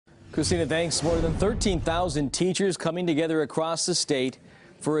Christina, thanks. More than 13,000 teachers coming together across the state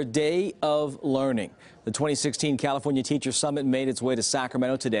for a day of learning. The 2016 California Teacher Summit made its way to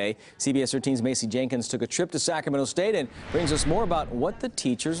Sacramento today. CBS 13's Macy Jenkins took a trip to Sacramento State and brings us more about what the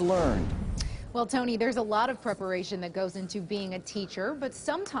teachers learned. Well, Tony, there's a lot of preparation that goes into being a teacher, but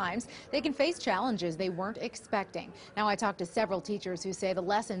sometimes they can face challenges they weren't expecting. Now, I talked to several teachers who say the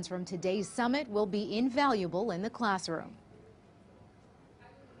lessons from today's summit will be invaluable in the classroom.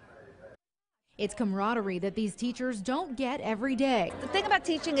 It's camaraderie that these teachers don't get every day. The thing about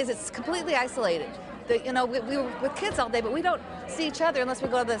teaching is it's completely isolated. We were with kids all day, but we don't see each other unless we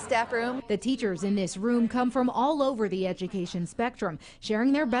go to the staff room. The teachers in this room come from all over the education spectrum,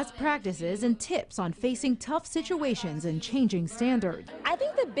 sharing their best practices and tips on facing tough situations and changing standards. I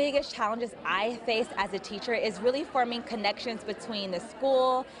think the biggest challenges I face as a teacher is really forming connections between the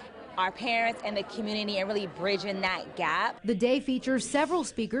school, our parents, and the community, and really bridging that gap. The day features several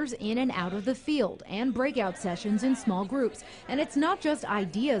speakers in and out of the field and breakout sessions in small groups. And it's not just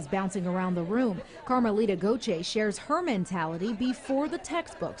ideas bouncing around the room. Carmelita Goche shares her mentality before the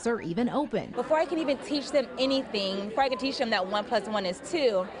textbooks are even open. Before I can even teach them anything, before I can teach them that 1 + 1 is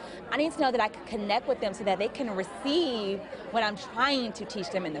 2, I need to know that I can connect with them so that they can receive what I'm trying to teach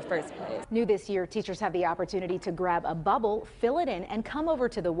them in the first place. New this year, teachers have the opportunity to grab a bubble, fill it in, and come over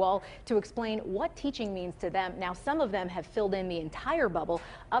to the wall to explain what teaching means to them. Now, some of them have filled in the entire bubble.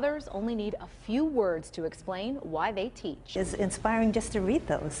 Others only need a few words to explain why they teach. It's inspiring just to read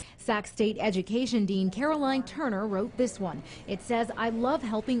those. Sac State Education Dean Caroline Turner wrote this one. It says, "I love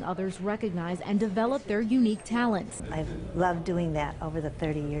helping others recognize and develop their unique talents." I've loved doing that over the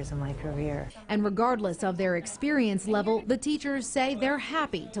 30 years of my career. And regardless of their experience level, the teachers say they're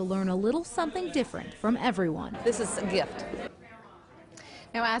happy to learn a little something different from everyone. This is a gift.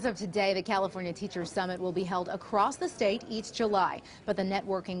 Now, as of today, the California Teachers Summit will be held across the state each July, but the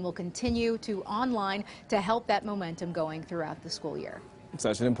networking will continue to online to help that momentum going throughout the school year.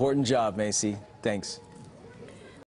 Such an important job, Macy. Thanks.